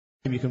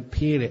You can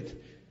peel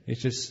it.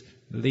 It's just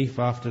leaf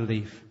after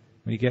leaf.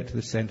 When you get to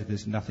the center,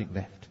 there's nothing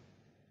left.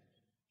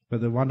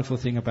 But the wonderful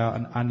thing about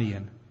an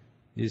onion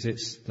is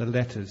it's the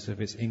letters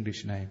of its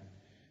English name.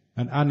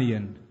 An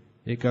onion,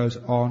 it goes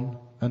on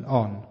and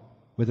on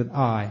with an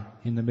I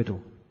in the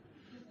middle.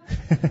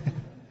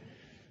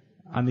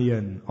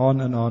 Onion,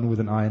 on and on with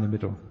an I in the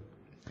middle.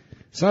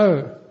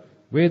 So,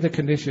 with the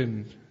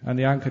conditioned and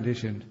the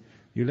unconditioned,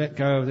 you let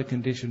go of the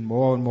conditioned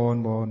more and more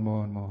and more and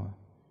more and more.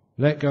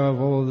 Let go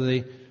of all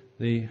the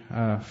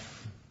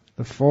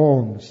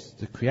forms,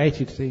 the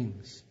created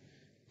things,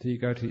 till you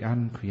go to the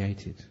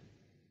uncreated.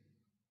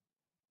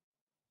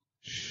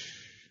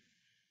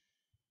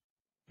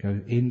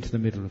 Go into the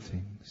middle of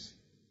things.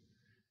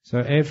 So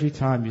every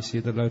time you see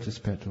the lotus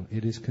petal,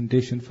 it is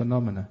conditioned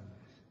phenomena.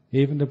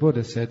 Even the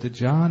Buddha said the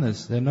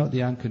jhanas, they're not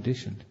the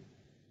unconditioned,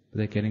 but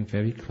they're getting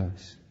very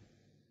close.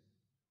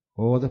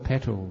 All the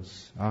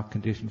petals are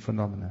conditioned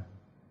phenomena.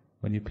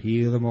 When you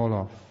peel them all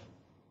off,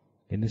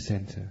 in the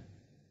center,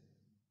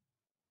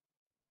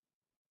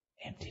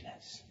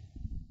 emptiness.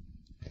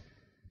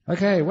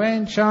 Okay,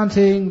 when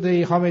chanting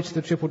the homage to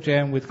the Triple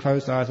Gem with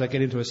closed eyes, I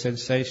get into a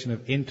sensation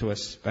of into a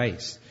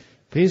space.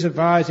 Please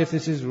advise if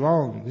this is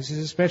wrong. This is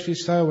especially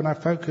so when I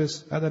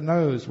focus at the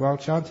nose while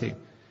chanting.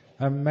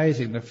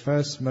 Amazing, the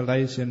first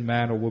Malaysian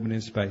man or woman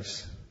in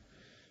space.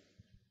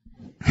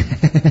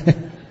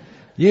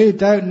 You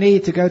don't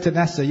need to go to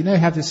NASA. You know, you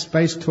have this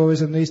space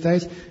tourism these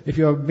days. If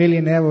you're a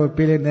millionaire or a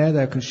billionaire,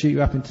 they can shoot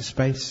you up into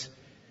space.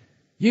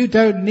 You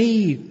don't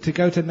need to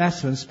go to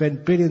NASA and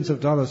spend billions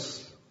of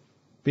dollars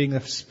being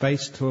a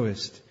space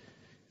tourist.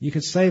 You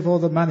can save all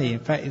the money. In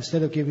fact,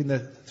 instead of giving the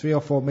 3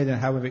 or 4 million,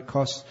 however it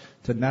costs,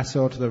 to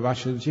NASA or to the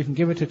Russians, you can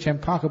give it to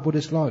Chandako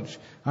Buddhist Lodge.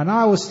 And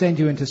I will send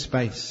you into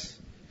space.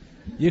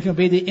 You can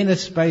be the inner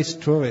space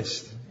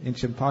tourist in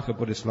Chandako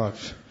Buddhist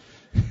Lodge.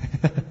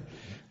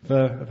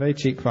 For a very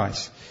cheap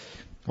price.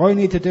 All you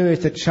need to do is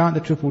to chant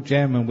the Triple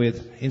Gem, and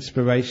with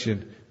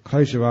inspiration,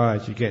 close your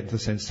eyes, you get the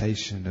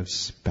sensation of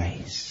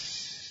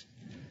space.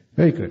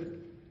 Very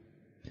good.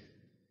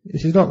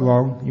 This is not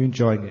wrong, you're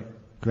enjoying it.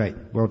 Great,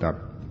 well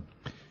done.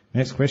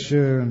 Next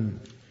question.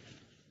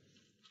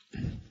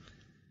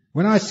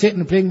 When I sit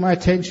and bring my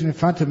attention in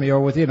front of me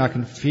or within, I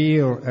can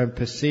feel and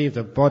perceive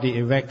the body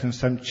erect and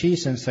some chi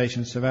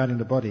sensation surrounding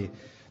the body.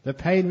 The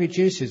pain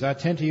reduces. I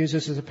tend to use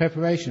this as a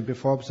preparation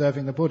before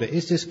observing the Buddha.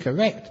 Is this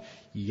correct?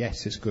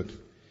 Yes, it's good.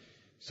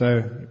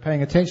 So,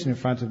 paying attention in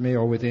front of me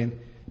or within,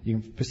 you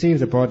can perceive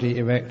the body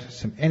erect,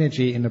 some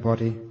energy in the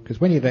body, because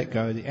when you let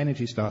go, the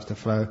energy starts to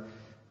flow,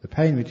 the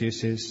pain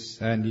reduces,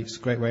 and it's a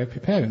great way of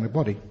preparing the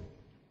body.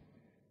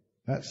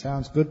 That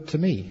sounds good to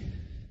me.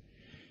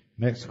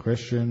 Next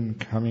question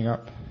coming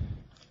up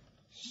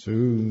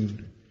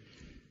soon.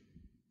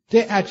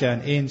 Dear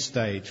Ajahn, in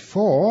stage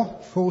 4,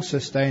 full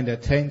sustained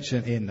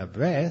attention in the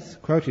breath,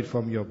 quoted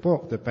from your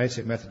book, The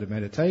Basic Method of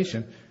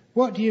Meditation,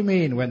 what do you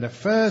mean when the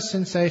first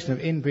sensation of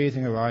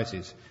in-breathing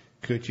arises?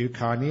 Could you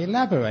kindly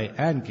elaborate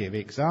and give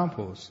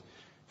examples?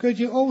 Could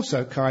you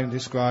also kindly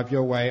describe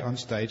your way on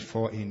stage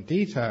 4 in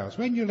details?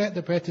 When you let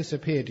the breath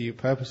disappear, do you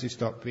purposely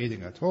stop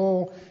breathing at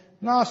all?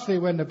 Lastly,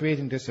 when the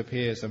breathing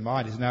disappears, the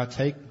mind is now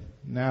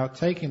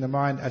taking the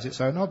mind as its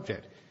own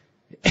object.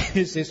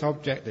 Is this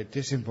object the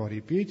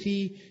disembodied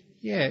beauty?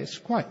 Yeah, it's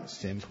quite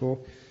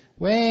simple.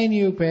 When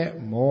you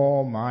get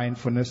more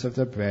mindfulness of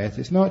the breath,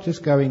 it's not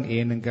just going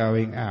in and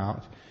going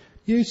out.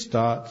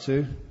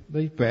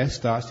 The breath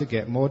starts to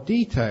get more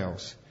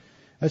details.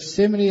 A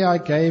simile I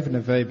gave in the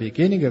very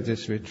beginning of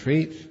this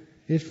retreat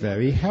is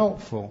very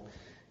helpful.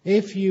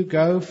 If you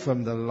go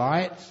from the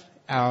light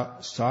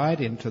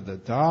outside into the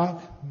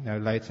dark,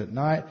 late at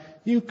night,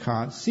 you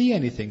can't see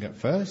anything at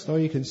first. All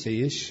you can see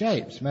is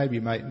shapes. Maybe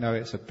you might know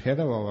it's a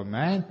pillar or a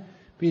man,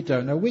 but you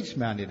don't know which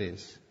man it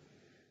is.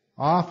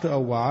 After a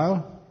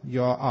while,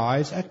 your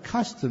eyes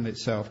accustom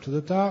itself to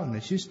the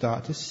darkness. You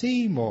start to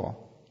see more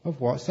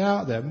of what's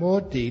out there.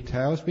 More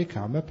details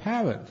become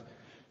apparent.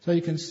 So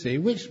you can see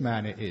which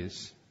man it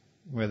is,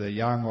 whether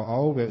young or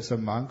old, whether it's a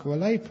monk or a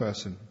lay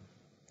person.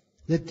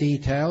 The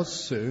details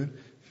soon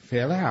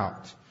fill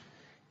out.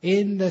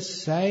 In the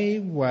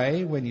same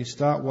way, when you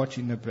start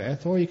watching the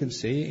breath, all you can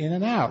see in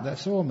and out,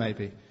 that's all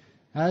maybe.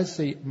 As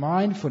the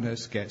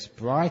mindfulness gets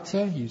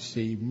brighter, you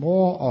see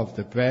more of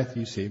the breath,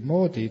 you see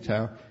more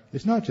detail.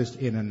 It's not just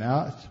in and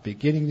out, it's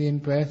beginning the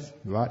in-breath,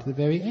 right to the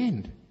very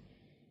end.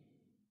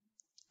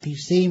 You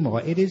see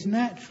more. It is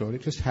natural.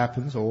 It just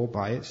happens all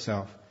by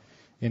itself.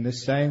 In the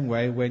same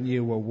way, when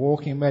you were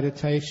walking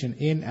meditation,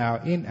 in,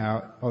 out,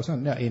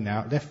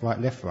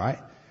 left, right,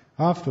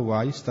 after a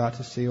while you start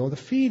to see all the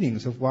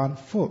feelings of one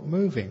foot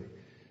moving.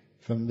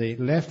 From the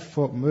left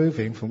foot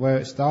moving from where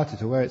it started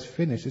to where it's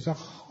finished, there's a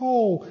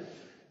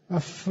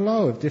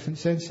flow of different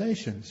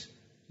sensations.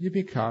 You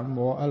become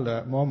more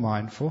alert, more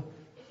mindful.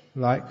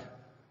 Like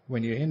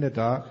when you're in the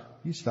dark,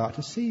 you start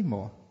to see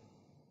more.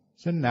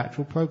 It's a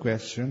natural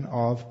progression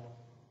of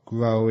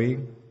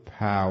growing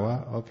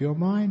power of your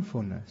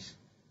mindfulness.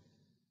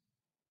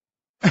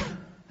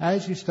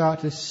 As you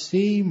start to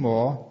see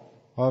more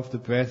of the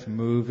breath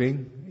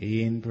moving,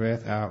 in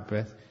breath, out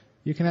breath,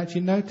 you can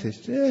actually notice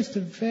just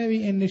the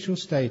very initial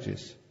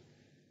stages.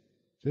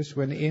 Just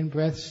when the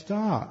in-breath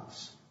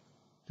starts.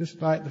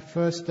 Just like the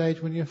first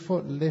stage when your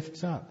foot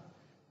lifts up.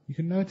 You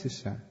can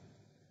notice that.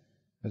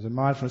 As the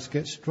mindfulness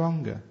gets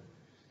stronger.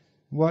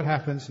 What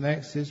happens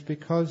next is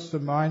because the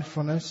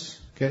mindfulness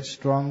gets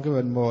stronger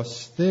and more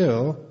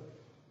still,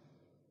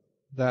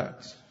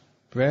 that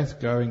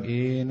breath going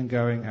in and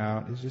going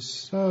out is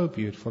just so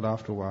beautiful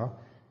after a while.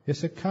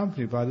 It's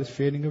accompanied by this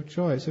feeling of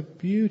joy. It's a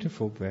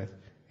beautiful breath.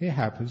 It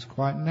happens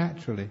quite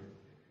naturally.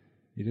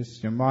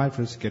 Your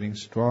mindfulness is getting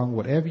strong.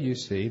 Whatever you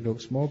see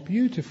looks more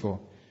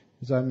beautiful.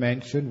 As I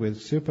mentioned, with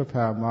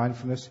superpower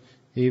mindfulness,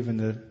 even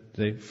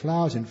the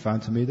flowers in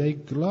front of me, they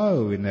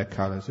glow in their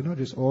colours. They're not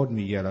just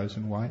ordinary yellows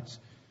and whites.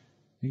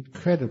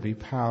 Incredibly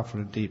powerful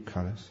and deep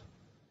colours.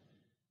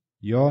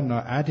 You're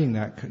not adding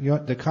that.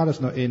 The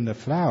colour's not in the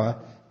flower.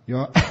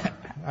 You're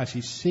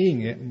actually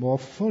seeing it more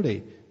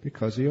fully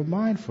because of your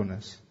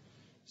mindfulness.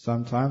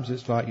 Sometimes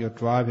it's like you're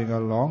driving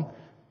along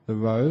the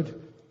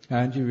road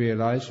and you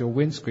realise your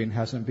windscreen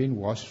hasn't been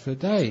washed for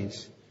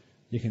days.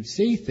 You can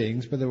see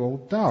things, but they're all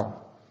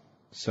dull.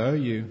 So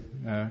you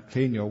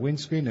clean your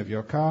windscreen of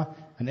your car,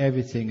 and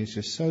everything is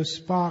just so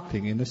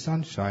sparkling in the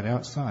sunshine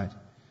outside.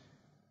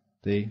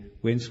 The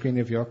windscreen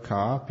of your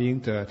car, being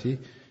dirty,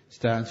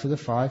 stands for the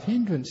 5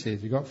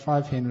 hindrances. You've got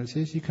 5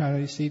 hindrances, you can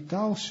only see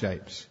dull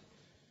shapes.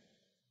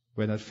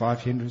 When those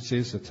 5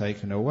 hindrances are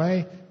taken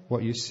away,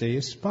 what you see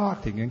is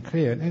sparkling and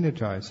clear and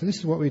energized. So this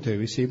is what we do.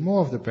 We see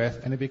more of the breath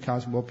and it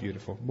becomes more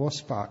beautiful, more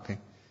sparkling.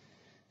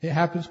 It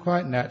happens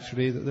quite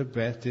naturally that the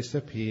breath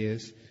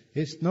disappears.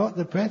 It's not,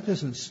 the breath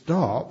doesn't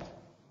stop.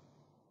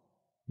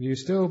 You're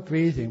still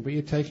breathing, but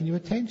you're taking your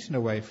attention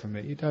away from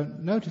it. You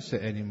don't notice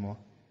it anymore.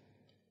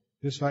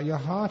 Just like your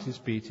heart is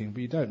beating,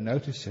 but you don't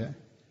notice it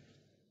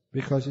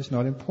because it's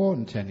not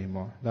important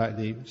anymore. Like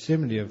the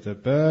simile of the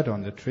bird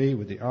on the tree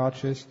with the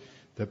arches.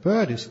 The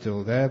bird is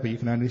still there, but you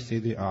can only see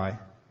the eye.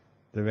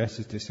 The rest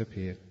has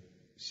disappeared.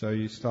 So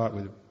you start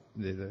with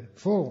the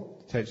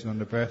full attention on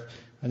the breath,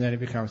 and then it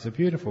becomes a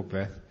beautiful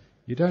breath.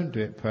 You don't do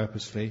it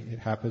purposely, it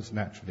happens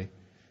naturally.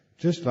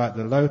 Just like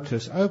the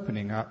lotus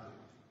opening up,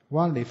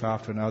 one leaf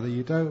after another,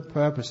 you don't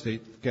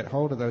purposely get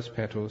hold of those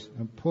petals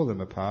and pull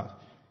them apart.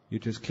 You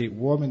just keep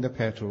warming the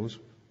petals,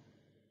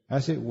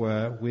 as it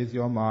were, with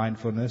your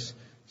mindfulness,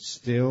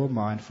 still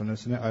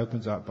mindfulness, and it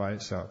opens up by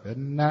itself. A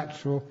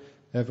natural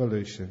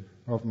evolution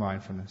of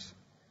mindfulness.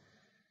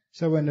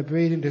 So when the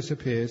breathing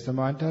disappears, the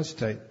mind does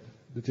take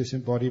the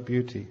disembodied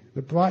beauty,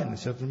 the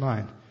brightness of the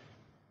mind.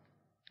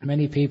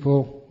 Many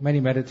people,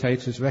 many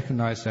meditators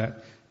recognize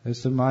that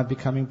as the mind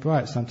becoming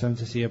bright. Sometimes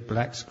they see a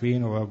black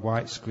screen or a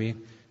white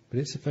screen, but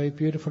it's very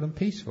beautiful and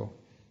peaceful.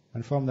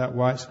 And from that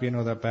white screen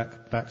or that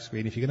black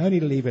screen, if you can only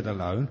leave it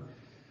alone,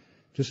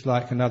 just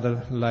like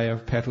another layer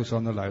of petals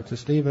on the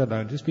lotus, leave it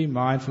alone. Just be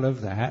mindful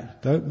of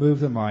that. Don't move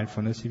the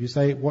mindfulness. If you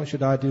say, what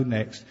should I do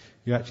next?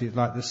 You're actually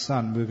like the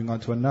sun moving on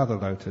to another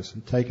lotus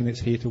and taking its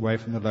heat away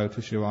from the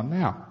lotus you're on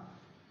now.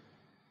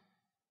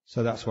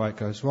 So that's why it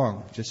goes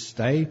wrong. Just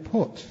stay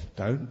put.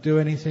 Don't do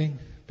anything.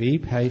 Be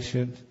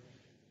patient.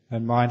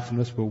 And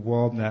mindfulness will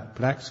warm that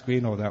black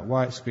screen or that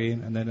white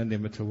screen, and then a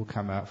limiter will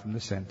come out from the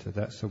center.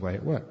 That's the way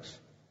it works.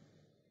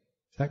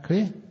 Is that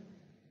clear?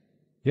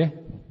 Yeah?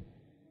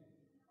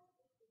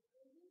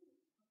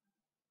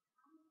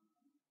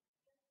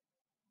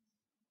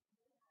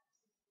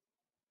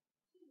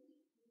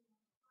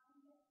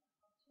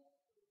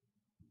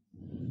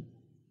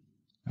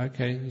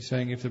 Okay, you're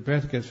saying if the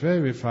breath gets very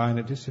refined,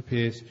 it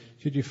disappears,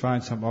 should you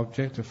find some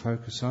object to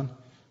focus on?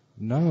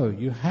 No,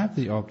 you have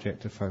the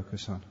object to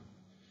focus on.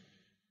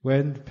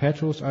 When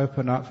petals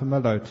open up from a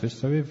lotus,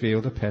 they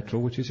reveal the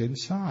petal which is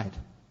inside.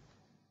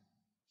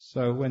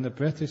 So when the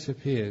breath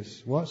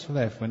disappears, what's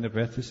left when the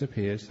breath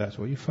disappears, that's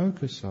what you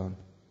focus on.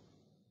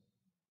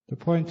 The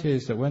point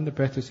is that when the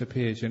breath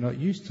disappears, you're not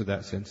used to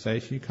that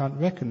sensation, you can't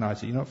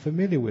recognize it, you're not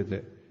familiar with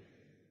it.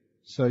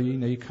 So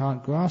you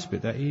can't grasp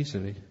it that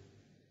easily.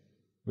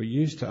 We're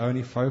used to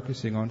only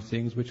focusing on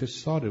things which are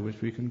solid,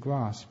 which we can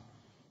grasp.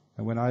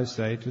 And when I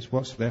say just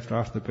what's left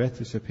after the breath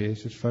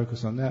disappears, just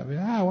focus on that.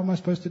 What am I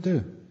supposed to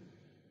do?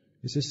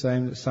 It's the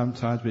same that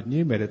sometimes with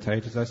new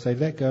meditators I say,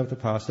 let go of the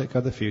past, let go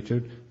of the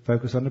future,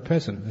 focus on the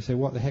present. They say,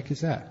 what the heck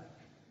is that?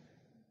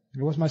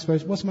 What's am I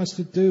supposed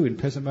to do in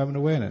present moment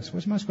awareness?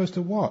 What am I supposed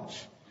to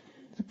watch?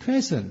 The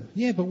present.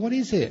 Yeah, but what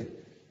is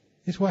it?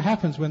 It's what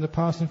happens when the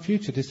past and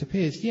future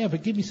disappears. Yeah,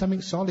 but give me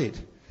something solid.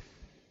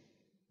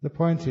 The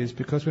point is,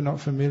 because we're not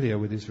familiar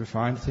with these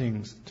refined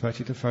things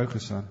to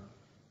focus on,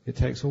 it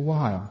takes a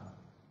while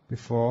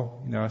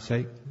before, I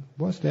say,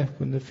 what's left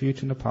when the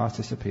future and the past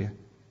disappear?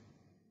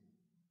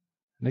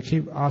 And they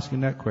keep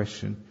asking that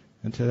question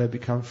until they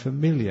become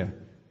familiar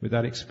with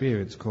that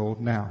experience called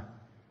now.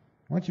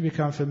 Once you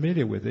become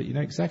familiar with it, you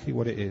know exactly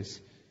what it is.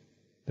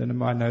 Then the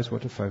mind knows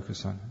what to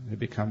focus on. It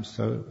becomes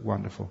so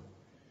wonderful.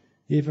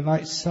 Even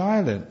like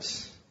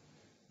silence.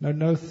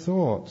 No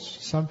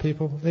thoughts. Some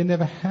people, they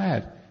never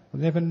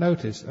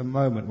noticed a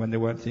moment when they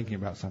weren't thinking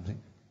about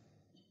something.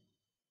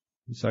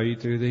 And so you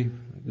do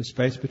the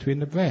space between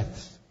the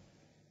breaths.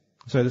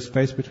 So the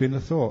space between the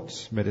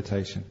thoughts,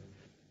 meditation.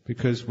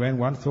 Because when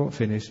one thought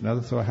finished,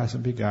 another thought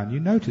hasn't begun, you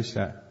notice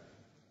that.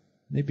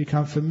 And you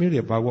become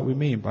familiar by what we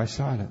mean by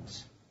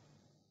silence.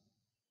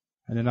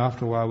 And then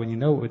after a while, when you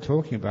know what we're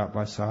talking about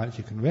by silence,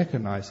 you can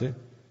recognize it,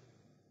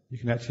 you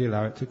can actually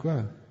allow it to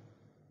grow.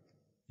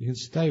 You can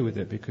stay with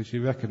it because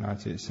you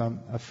recognize it's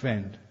a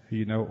friend who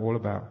you know all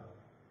about.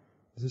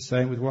 It's the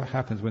same with what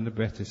happens when the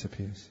breath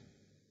disappears.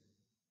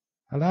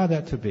 Allow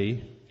that to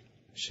be.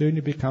 Soon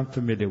you become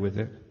familiar with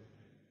it.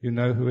 You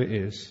know who it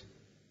is.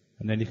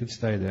 And then you can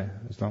stay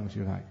there as long as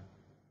you like.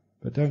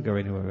 But don't go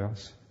anywhere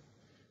else.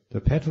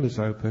 The petal is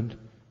opened.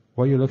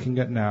 What you're looking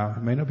at now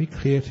may not be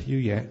clear to you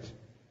yet.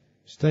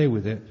 Stay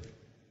with it.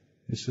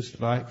 It's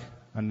just like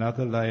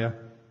another layer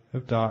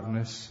of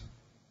darkness.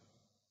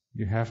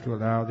 You have to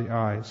allow the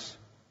eyes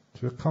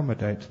to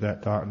accommodate to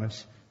that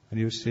darkness, and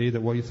you'll see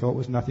that what you thought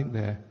was nothing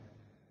there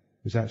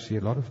was actually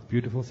a lot of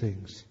beautiful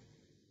things.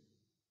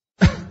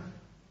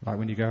 Like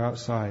when you go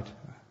outside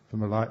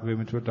from a light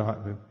room into a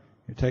dark room,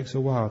 it takes a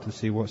while to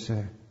see what's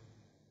there.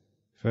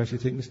 First you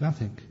think there's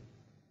nothing.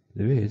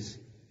 There is.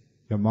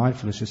 Your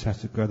mindfulness just has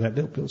to grow that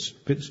little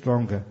bit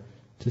stronger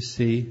to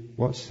see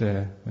what's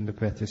there when the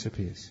breath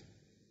disappears.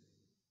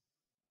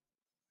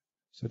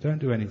 So don't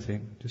do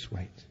anything, just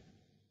wait.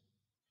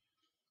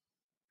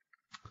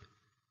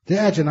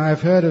 Dear Ajahn, I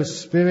have heard of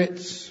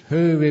spirits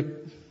who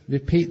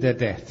repeat their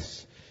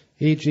deaths,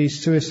 e.g.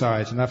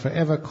 suicides, and are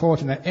forever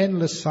caught in an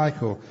endless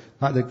cycle,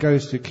 like the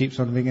ghost who keeps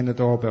on ringing the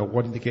doorbell,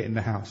 wanting to get in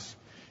the house.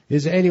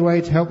 Is there any way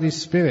to help these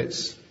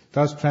spirits?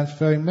 Does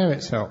transferring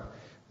merits help?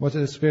 Was it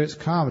the spirit's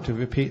karma to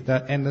repeat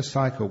that endless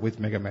cycle with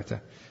mega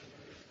metta?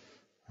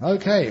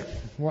 Okay,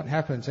 what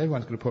happens?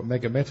 Everyone's going to put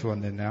mega metta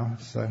on there now,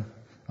 so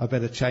I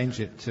better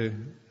change it to,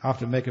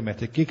 after mega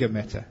metta, giga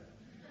metta.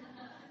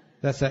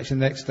 That's actually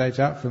the next stage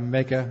up from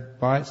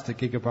megabytes to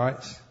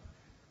gigabytes.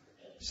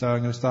 So I'm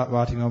going to start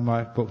writing on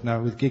my book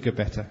now with giga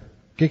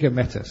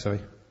metta, sorry.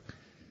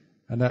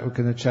 And that we're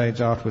going to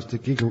change afterwards to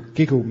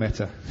giggle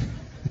metta.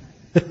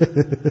 To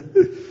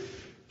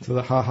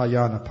the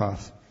Mahayana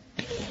path.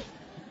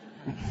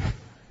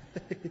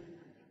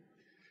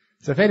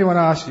 So if anyone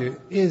asks you,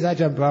 is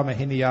Ajahn Brahm a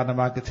Hinayana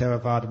monk, a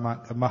Theravada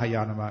monk, a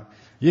Mahayana monk?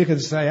 You can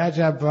say,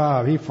 Ajahn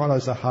Brahm, he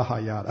follows the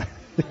Mahayana.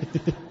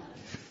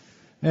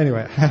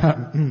 Anyway,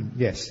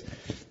 yes.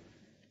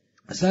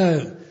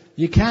 So,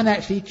 you can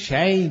actually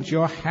change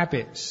your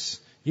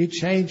habits. You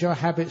change your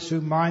habits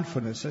through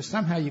mindfulness. So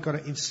somehow you've got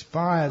to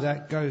inspire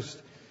that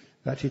ghost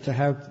actually to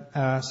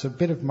have some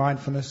bit of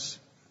mindfulness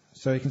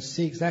so you can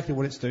see exactly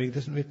what it's doing. It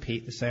doesn't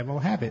repeat the same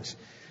old habits.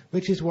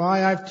 Which is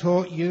why I've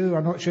taught you,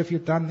 I'm not sure if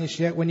you've done this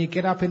yet, when you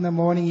get up in the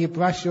morning, you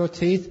brush your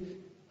teeth.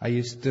 Are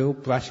you still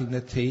brushing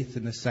the teeth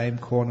in the same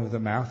corner of the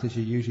mouth as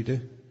you usually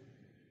do?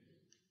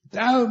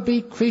 Don't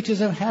be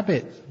creatures of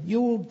habit.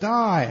 You'll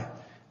die.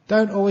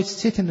 Don't always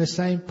sit in the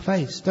same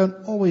place.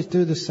 Don't always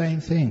do the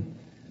same thing.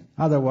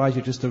 Otherwise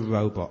you're just a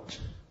robot.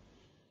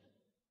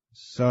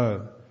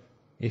 So,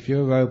 if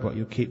you're a robot,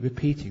 you'll keep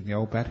repeating the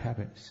old bad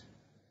habits.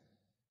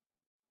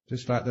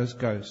 Just like those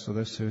ghosts or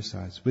those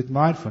suicides. With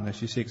mindfulness,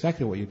 you see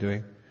exactly what you're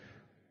doing.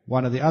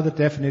 One of the other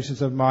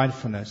definitions of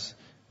mindfulness,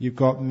 you've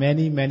got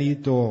many, many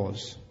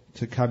doors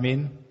to come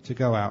in, to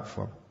go out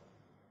from.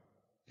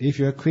 If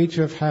you're a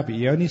creature of habit,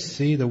 you only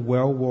see the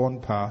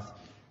well-worn path.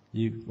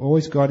 You've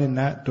always gone in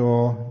that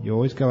door, you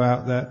always go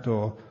out that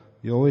door,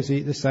 you always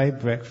eat the same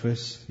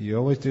breakfast, you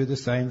always do the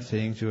same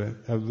things, you're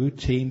a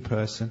routine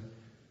person.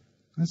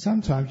 And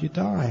sometimes you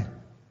die.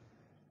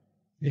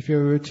 If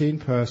you're a routine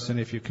person,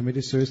 if you've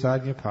committed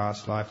suicide in your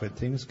past life, when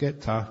things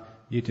get tough,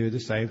 you do the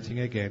same thing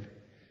again.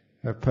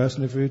 A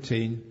person of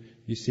routine,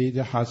 you see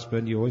the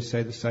husband, you always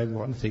say the same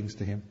rotten things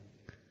to him.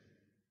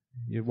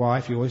 Your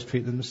wife, you always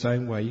treat them the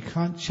same way. You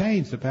can't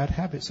change the bad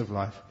habits of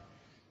life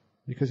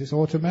because it's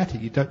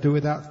automatic. You don't do it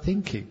without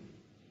thinking.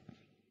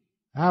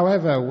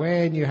 However,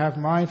 when you have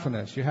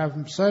mindfulness, you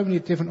have so many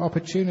different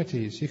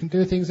opportunities. You can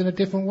do things in a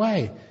different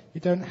way.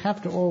 You don't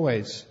have to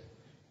always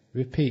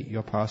repeat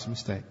your past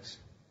mistakes.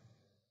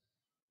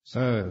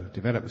 So,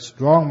 develop a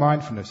strong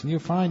mindfulness and you'll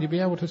find you'll be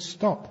able to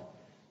stop.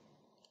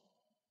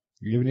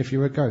 Even if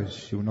you're a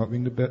ghost, you will not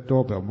ring the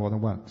doorbell more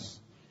than once.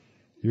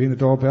 You ring the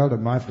doorbell, the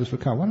mindfulness will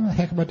come. What the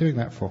heck am I doing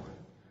that for?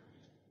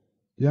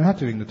 You don't have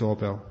to ring the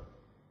doorbell.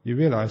 You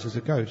realize as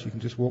a ghost, you can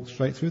just walk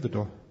straight through the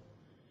door.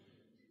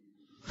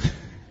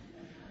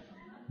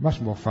 Much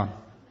more fun.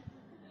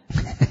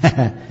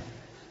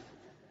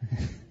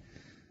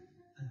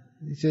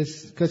 It's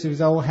just because of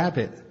his old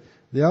habit.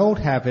 The old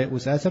habit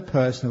was as a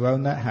person who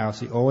owned that house,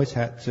 he always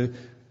had to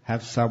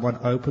have someone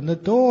open the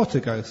door to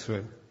go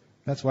through.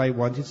 That's why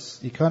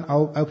he can't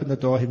open the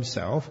door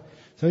himself.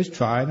 So he's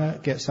trying to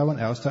get someone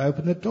else to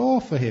open the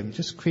door for him.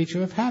 Just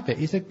creature of habit.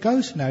 He's a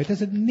ghost now. He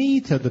doesn't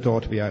need the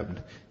door to be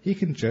opened. He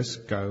can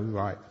just go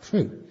right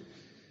through.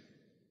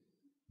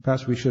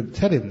 Perhaps we shouldn't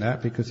tell him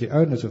that because the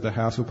owners of the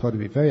house will probably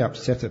be very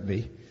upset at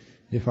me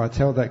if I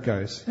tell that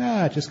ghost,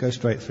 just go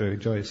straight through,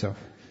 enjoy yourself.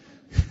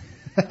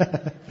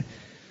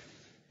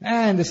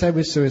 And the same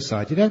with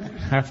suicide. You don't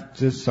have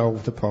to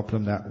solve the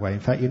problem that way. In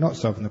fact, you're not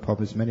solving the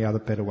problem. There's many other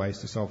better ways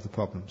to solve the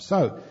problem.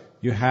 So,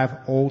 you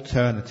have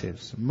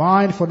alternatives.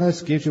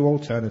 Mindfulness gives you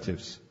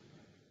alternatives.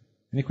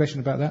 Any question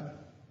about that?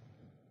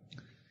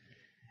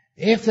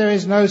 If there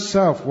is no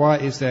self, why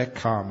is there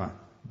karma?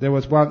 There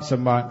was once a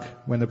monk,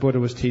 when the Buddha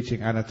was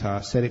teaching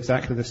anatta, said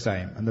exactly the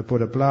same. And the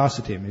Buddha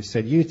blasted him. He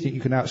said, you think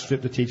you can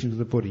outstrip the teachings of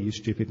the Buddha, you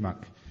stupid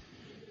monk.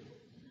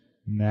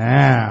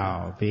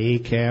 Now, be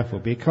careful,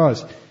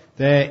 because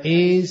there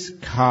is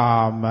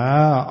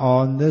karma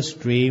on the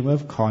stream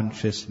of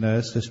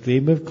consciousness. The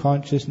stream of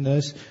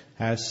consciousness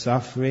has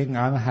suffering,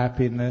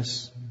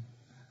 unhappiness,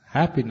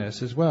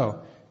 happiness as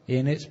well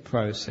in its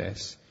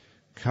process.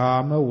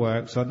 Karma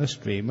works on the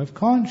stream of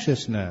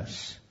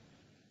consciousness.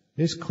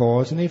 It's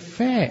cause and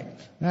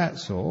effect,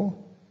 that's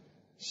all.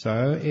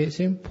 So it's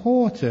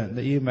important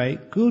that you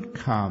make good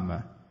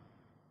karma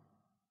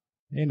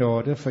in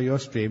order for your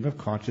stream of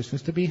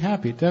consciousness to be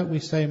happy. Don't we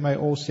say, may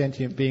all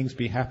sentient beings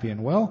be happy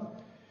and well?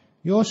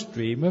 Your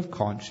stream of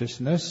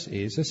consciousness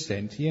is a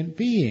sentient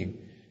being.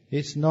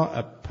 It's not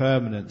a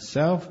permanent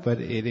self, but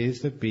it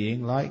is the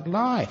being like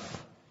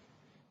life.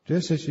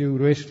 Just as you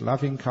wish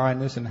loving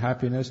kindness and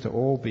happiness to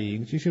all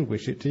beings, you should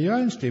wish it to your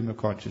own stream of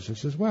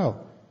consciousness as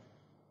well.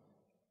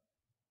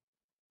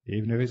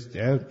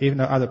 Even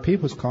though other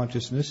people's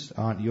consciousness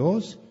aren't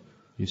yours,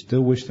 you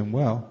still wish them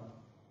well.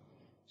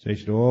 So you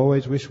should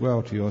always wish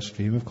well to your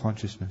stream of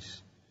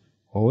consciousness.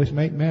 Always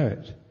make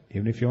merit,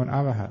 even if you're an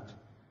arahat,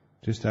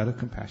 just out of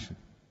compassion.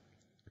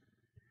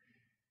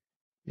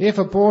 If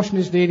abortion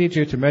is needed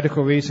due to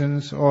medical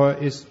reasons, or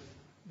is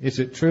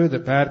it true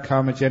that bad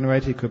karma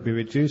generated could be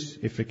reduced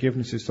if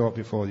forgiveness is sought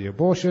before the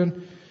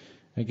abortion?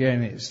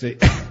 Again, it's the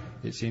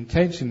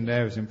intention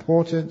there is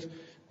important.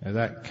 In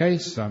that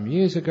case, some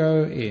years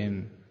ago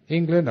in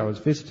England, I was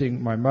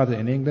visiting my mother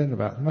in England, it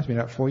must have been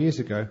about 4 years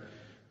ago.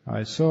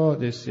 I saw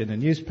this in a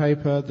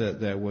newspaper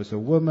that there was a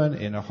woman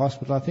in a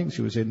hospital, I think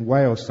she was in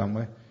Wales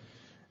somewhere,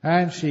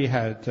 and she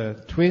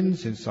had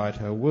twins inside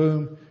her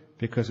womb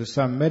because of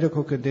some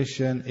medical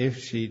condition. If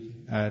she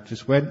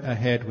just went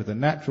ahead with a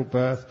natural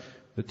birth,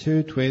 the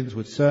two twins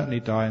would certainly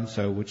die, and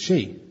so would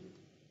she.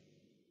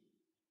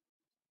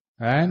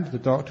 And the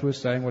doctor was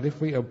saying, well,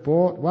 if we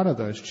abort one of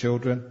those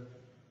children,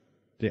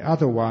 the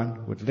other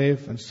one would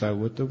live, and so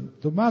would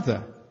the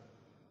mother.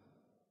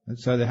 And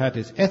so they had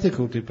this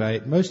ethical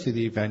debate. Mostly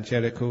the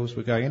evangelicals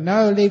were going,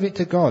 no, leave it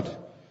to God.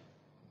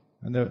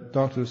 And the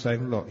doctor was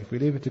saying, look, if we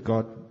leave it to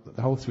God,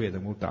 the whole three of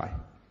them will die.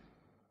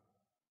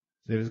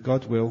 If it's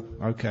God's will,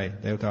 okay,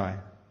 they'll die.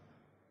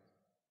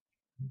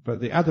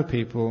 But the other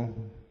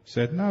people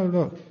said, no,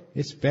 look,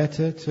 it's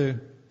better to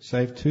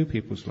save two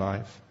people's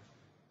lives,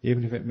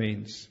 even if it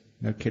means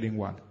killing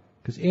one.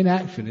 Because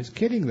inaction is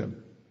killing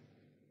them.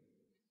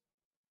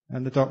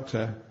 And the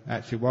doctor,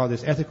 actually, while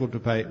this ethical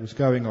debate was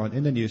going on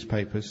in the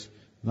newspapers,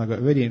 and I got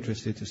really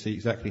interested to see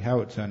exactly how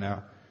it turned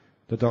out,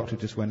 the doctor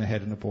just went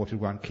ahead and aborted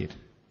one kid.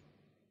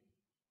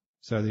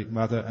 So the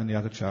mother and the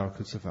other child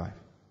could survive.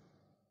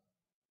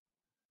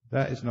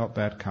 That is not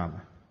bad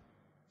karma.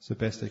 It's the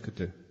best they could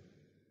do.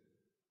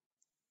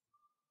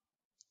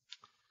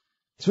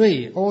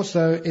 3,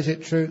 also, is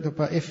it true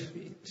that if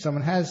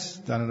someone has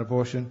done an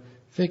abortion,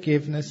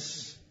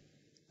 forgiveness,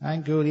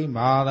 Anguli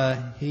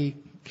Mala, he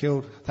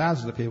killed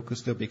thousands of people, could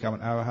still become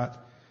an arahat.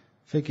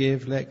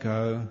 Forgive, let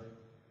go.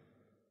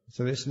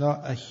 So it's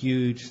not a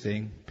huge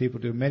thing. People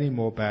do many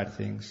more bad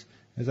things.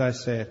 As I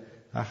said,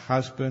 a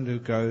husband who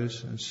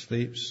goes and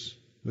sleeps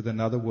with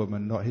another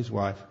woman, not his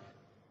wife,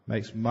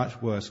 makes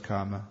much worse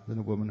karma than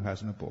a woman who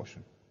has an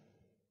abortion,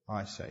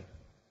 I say.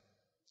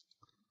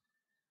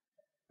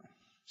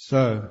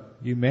 So,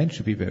 you men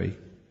should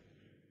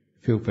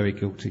feel very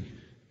guilty,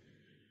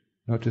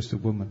 not just a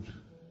woman.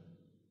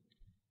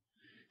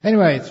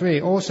 Anyway,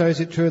 3. Also, is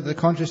it true that the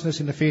consciousness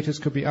in the fetus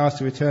could be asked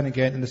to return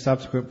again in the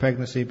subsequent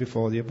pregnancy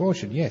before the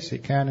abortion? Yes,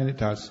 it can and it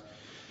does.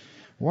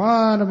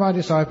 One of my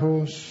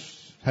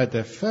disciples had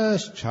their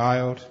first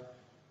child.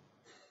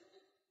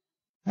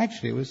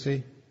 Actually, it was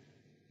the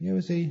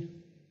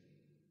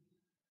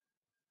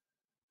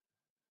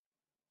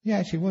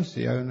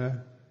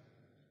owner.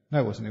 No,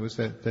 it wasn't. It was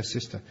their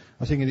sister. I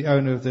was thinking the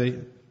owner of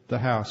the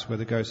house where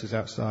the ghost is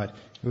outside.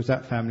 It was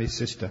that family's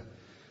sister.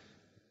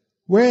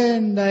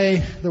 When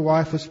the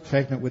wife was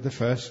pregnant with the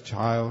first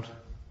child,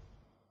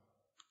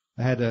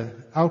 they had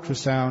an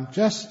ultrasound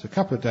just a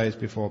couple of days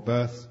before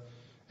birth.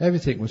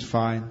 Everything was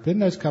fine. But in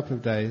those couple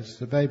of days,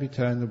 the baby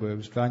turned the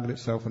womb, strangled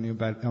itself on the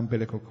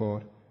umbilical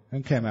cord,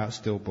 and came out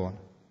stillborn.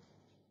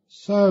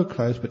 So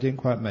close, but didn't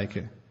quite make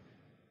it.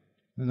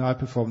 And I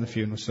performed the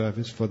funeral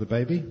service for the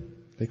baby.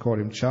 They called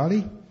him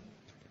Charlie,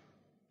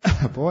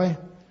 a boy.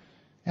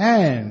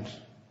 And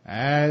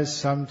as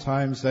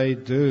sometimes they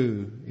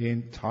do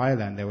in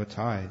Thailand, there were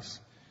Thais.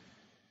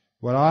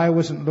 While I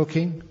wasn't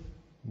looking,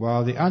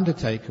 while the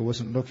undertaker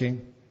wasn't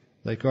looking,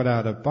 they got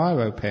out a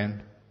biro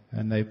pen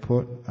and they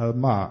put a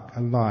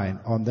line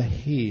on the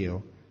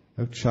heel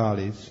of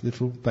Charlie's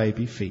little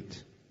baby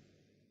feet.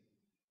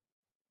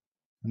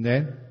 And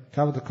then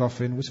covered the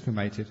coffin, was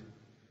cremated.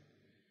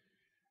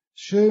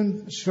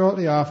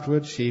 Shortly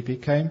afterwards she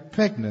became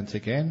pregnant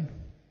again.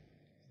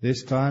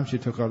 This time she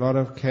took a lot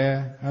of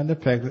care and the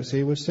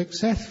pregnancy was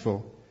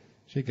successful.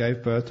 She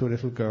gave birth to a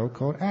little girl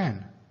called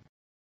Anne.